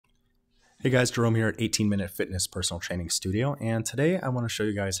Hey guys, Jerome here at 18 Minute Fitness Personal Training Studio, and today I want to show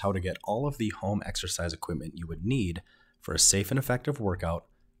you guys how to get all of the home exercise equipment you would need for a safe and effective workout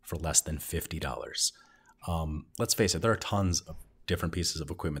for less than $50. Let's face it, there are tons of different pieces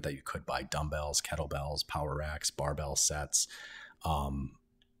of equipment that you could buy: dumbbells, kettlebells, power racks, barbell sets,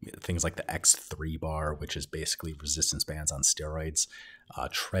 things like the X3 bar, which is basically resistance bands on steroids,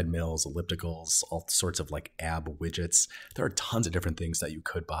 treadmills, ellipticals, all sorts of like ab widgets. There are tons of different things that you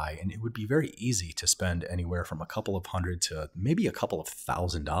could buy, and it would be very easy to spend anywhere from a couple of hundred to maybe a couple of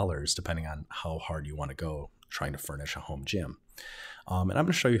 $1,000, depending on how hard you want to go trying to furnish a home gym. And I'm going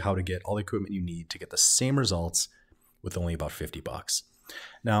to show you how to get all the equipment you need to get the same results with only about 50 bucks.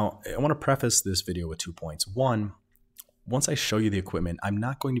 Now, I want to preface this video with 2 points. One, once I show you the equipment, I'm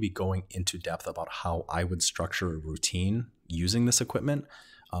not going to be going into depth about how I would structure a routine using this equipment.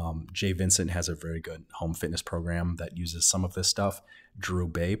 Jay Vincent has a very good home fitness program that uses some of this stuff. Drew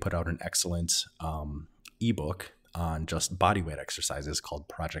Bay put out an excellent ebook on just bodyweight exercises called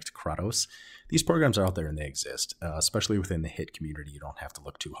Project Kratos. These programs are out there and they exist, especially within the HIIT community. You don't have to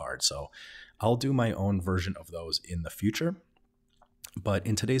look too hard. So I'll do my own version of those in the future. But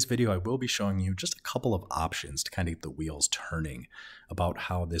in today's video, I will be showing you just a couple of options to kind of get the wheels turning about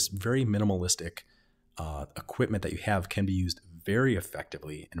how this very minimalistic equipment that you have can be used very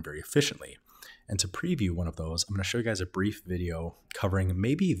effectively and very efficiently. And to preview one of those, I'm going to show you guys a brief video covering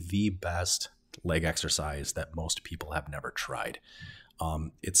maybe the best leg exercise that most people have never tried.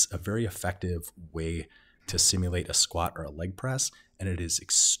 It's a very effective way to simulate a squat or a leg press, and it is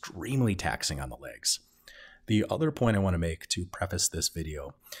extremely taxing on the legs. The other point I want to make to preface this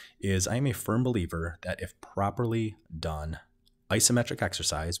video is I am a firm believer that if properly done, isometric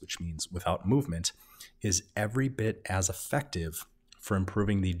exercise, which means without movement, is every bit as effective for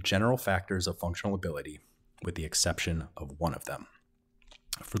improving the general factors of functional ability, with the exception of one of them.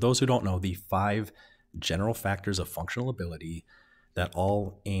 For those who don't know, the 5 general factors of functional ability that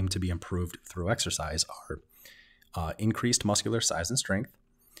all aim to be improved through exercise are increased muscular size and strength,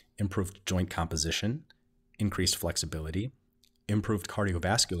 improved joint composition, increased flexibility, improved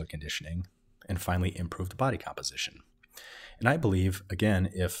cardiovascular conditioning, and finally improved body composition. And I believe,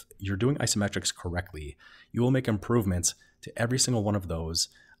 again, if you're doing isometrics correctly, you will make improvements to every single one of those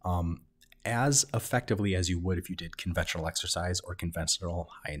as effectively as you would if you did conventional exercise or conventional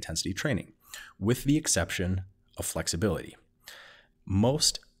high-intensity training, with the exception of flexibility.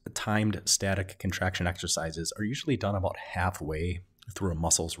 Most timed static contraction exercises are usually done about halfway through a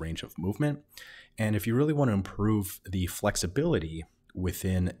muscle's range of movement. And if you really want to improve the flexibility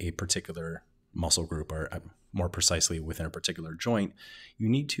within a particular muscle group, or more precisely within a particular joint, you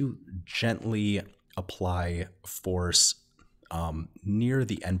need to gently apply force near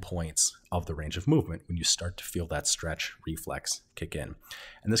the endpoints of the range of movement when you start to feel that stretch reflex kick in.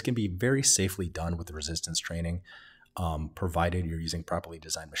 And this can be very safely done with resistance training, provided you're using properly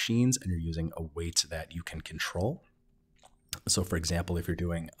designed machines and you're using a weight that you can control. So for example, if you're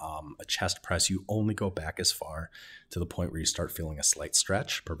doing a chest press, you only go back as far to the point where you start feeling a slight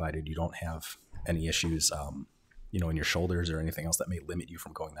stretch, provided you don't have any issues in your shoulders or anything else that may limit you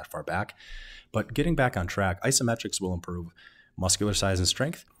from going that far back. But getting back on track, isometrics will improve muscular size and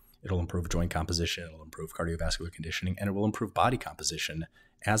strength. It'll improve joint composition, it'll improve cardiovascular conditioning, and it will improve body composition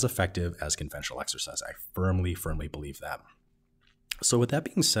as effective as conventional exercise. I firmly believe that. So with that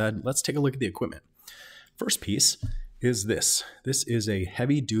being said, let's take a look at the equipment. First piece is this. This is a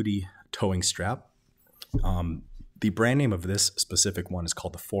heavy-duty towing strap. The brand name of this specific one is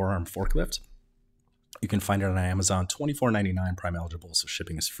called the Forearm Forklift. You can find it on Amazon, $24.99, Prime eligible, so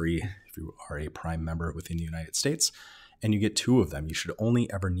shipping is free if you are a Prime member within the United States. And you get 2 of them. You should only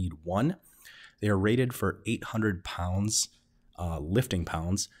ever need one. They are rated for 800 pounds, lifting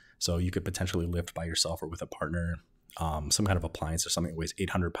pounds, so you could potentially lift by yourself or with a partner, some kind of appliance or something that weighs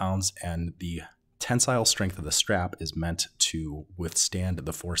 800 pounds, and the tensile strength of the strap is meant to withstand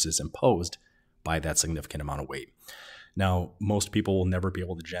the forces imposed by that significant amount of weight. Now, most people will never be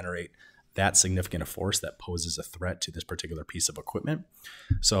able to generate that significant a force that poses a threat to this particular piece of equipment.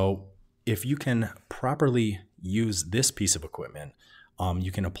 So if you can properly use this piece of equipment,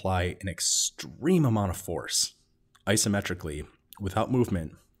 you can apply an extreme amount of force isometrically without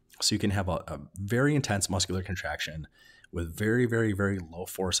movement. So you can have a very intense muscular contraction with very low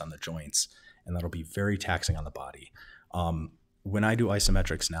force on the joints, and that'll be very taxing on the body. When I do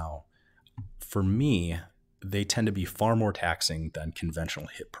isometrics now, for me, they tend to be far more taxing than conventional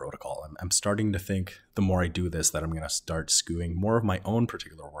HIIT protocol. I'm starting to think the more I do this that I'm going to start skewing more of my own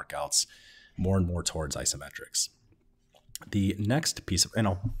particular workouts more and more towards isometrics. The next piece of, and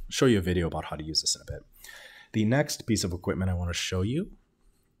I'll show you a video about how to use this in a bit. The next piece of equipment I want to show you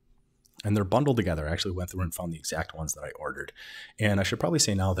and they're bundled together. I actually went through and found the exact ones that I ordered. And I should probably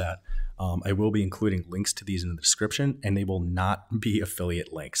say now that I will be including links to these in the description, and they will not be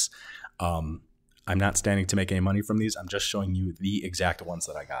affiliate links. I'm not standing to make any money from these. I'm just showing you the exact ones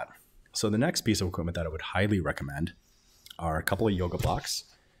that I got. So the next piece of equipment that I would highly recommend are a couple of yoga blocks,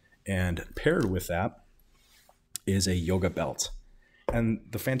 and paired with that is a yoga belt. And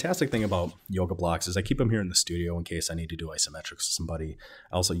the fantastic thing about yoga blocks is I keep them here in the studio in case I need to do isometrics with somebody.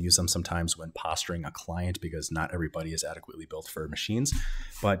 I also use them sometimes when posturing a client because not everybody is adequately built for machines.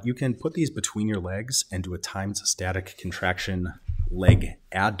 But you can put these between your legs and do a timed static contraction leg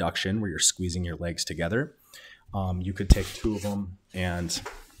adduction where you're squeezing your legs together. You could take two of them and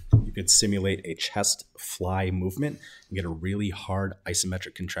you could simulate a chest fly movement and get a really hard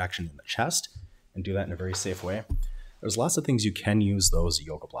isometric contraction in the chest and do that in a very safe way. There's lots of things you can use those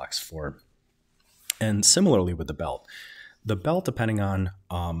yoga blocks for. And similarly with the belt, depending on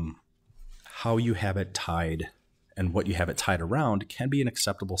how you have it tied and what you have it tied around, can be an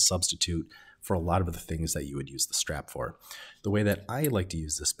acceptable substitute for a lot of the things that you would use the strap for. The way that I like to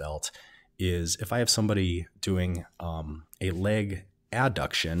use this belt is if I have somebody doing a leg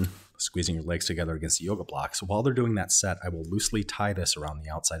adduction, squeezing your legs together against the yoga blocks, while they're doing that set, I will loosely tie this around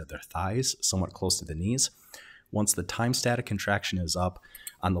the outside of their thighs, somewhat close to the knees. Once the time static contraction is up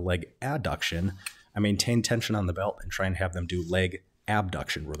on the leg adduction, I maintain tension on the belt and try and have them do leg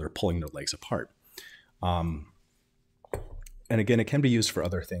abduction where they're pulling their legs apart. And again, it can be used for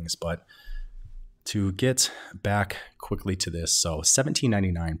other things, but to get back quickly to this, so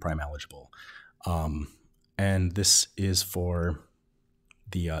 $17.99 Prime eligible. And this is for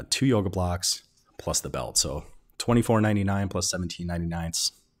the 2 yoga blocks plus the belt. So $24.99 plus $17.99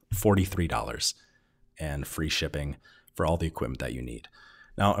 is $43. And free shipping for all the equipment that you need.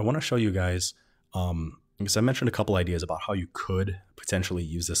 Now, I want to show you guys, because I mentioned a couple ideas about how you could potentially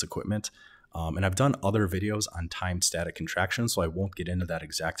use this equipment. And I've done other videos on timed static contraction, so I won't get into that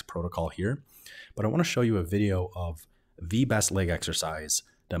exact protocol here. But I want to show you a video of the best leg exercise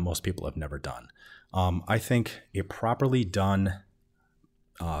that most people have never done. I think a properly done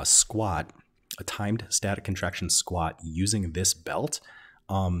squat, a timed static contraction squat using this belt,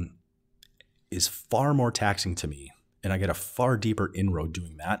 is far more taxing to me, and I get a far deeper inroad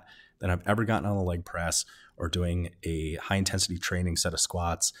doing that than I've ever gotten on a leg press or doing a high intensity training set of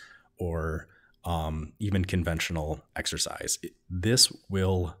squats or even conventional exercise. This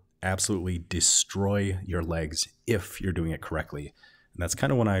will absolutely destroy your legs if you're doing it correctly. And that's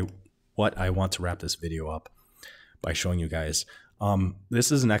kind of what I want to wrap this video up by showing you guys.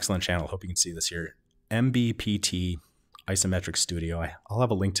 This is an excellent channel. Hope you can see this here. MBPT Isometric Studio. I'll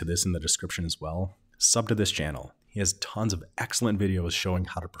have a link to this in the description as well. Sub to this channel. He has tons of excellent videos showing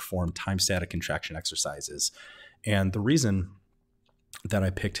how to perform time static contraction exercises. And the reason that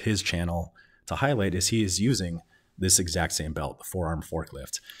I picked his channel to highlight is he is using this exact same belt, the forearm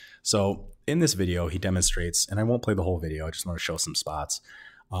forklift. So in this video, he demonstrates, and I won't play the whole video, I just want to show some spots.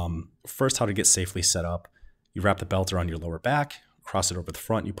 First, how to get safely set up. You wrap the belt around your lower back, cross it over the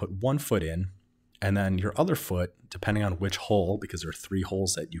front, you put one foot in, and then your other foot, depending on which hole, because there are 3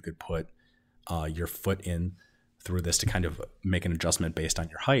 holes that you could put your foot in through this to kind of make an adjustment based on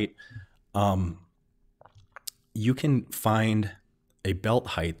your height, you can find a belt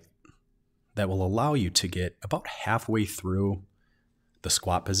height that will allow you to get about halfway through the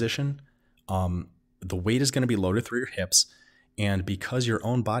squat position. The weight is going to be loaded through your hips, and because your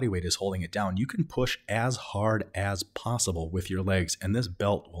own body weight is holding it down, you can push as hard as possible with your legs, and this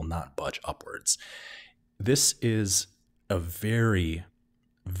belt will not budge upwards. This is a very,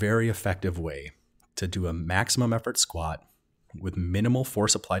 very effective way to do a maximum effort squat with minimal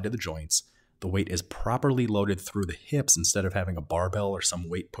force applied to the joints. The weight is properly loaded through the hips instead of having a barbell or some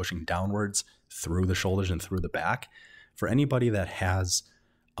weight pushing downwards through the shoulders and through the back. For anybody that has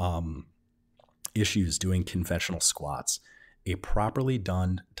issues doing conventional squats, a properly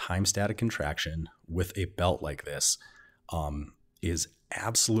done time static contraction with a belt like this is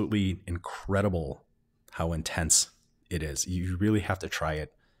absolutely incredible how intense it is. You really have to try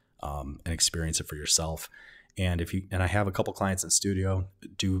it and experience it for yourself. And I have a couple clients in studio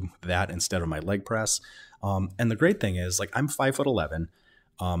do that instead of my leg press. And the great thing is, like, I'm 5'11",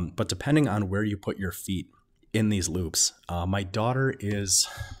 but depending on where you put your feet in these loops, my daughter is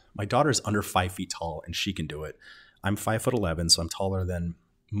under 5 feet tall and she can do it. I'm 5'11", so I'm taller than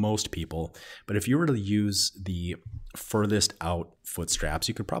most people. But if you were to use the furthest out foot straps,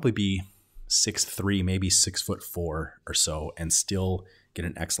 you could probably be 6'3", maybe 6'4" or so, and still get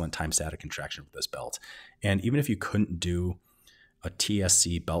an excellent time static contraction with this belt. And even if you couldn't do a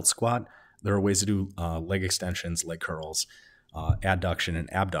TSC belt squat, there are ways to do leg extensions, leg curls, adduction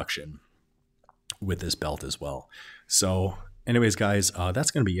and abduction with this belt as well. So anyways, guys,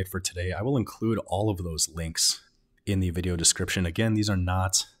 that's going to be it for today. I will include all of those links in the video description. Again, these are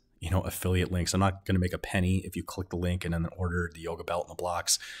not, affiliate links. I'm not going to make a penny if you click the link and then order the yoga belt and the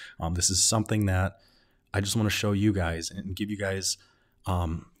blocks. This is something that I just want to show you guys and give you guys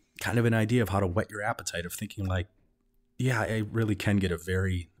kind of an idea of how to whet your appetite of thinking like, yeah, I really can get a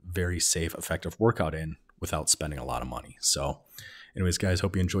very, very safe, effective workout in without spending a lot of money. So anyways, guys,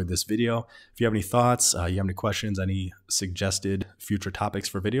 hope you enjoyed this video. If you have any thoughts, you have any questions, any suggested future topics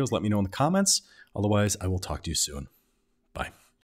for videos, let me know in the comments. Otherwise, I will talk to you soon.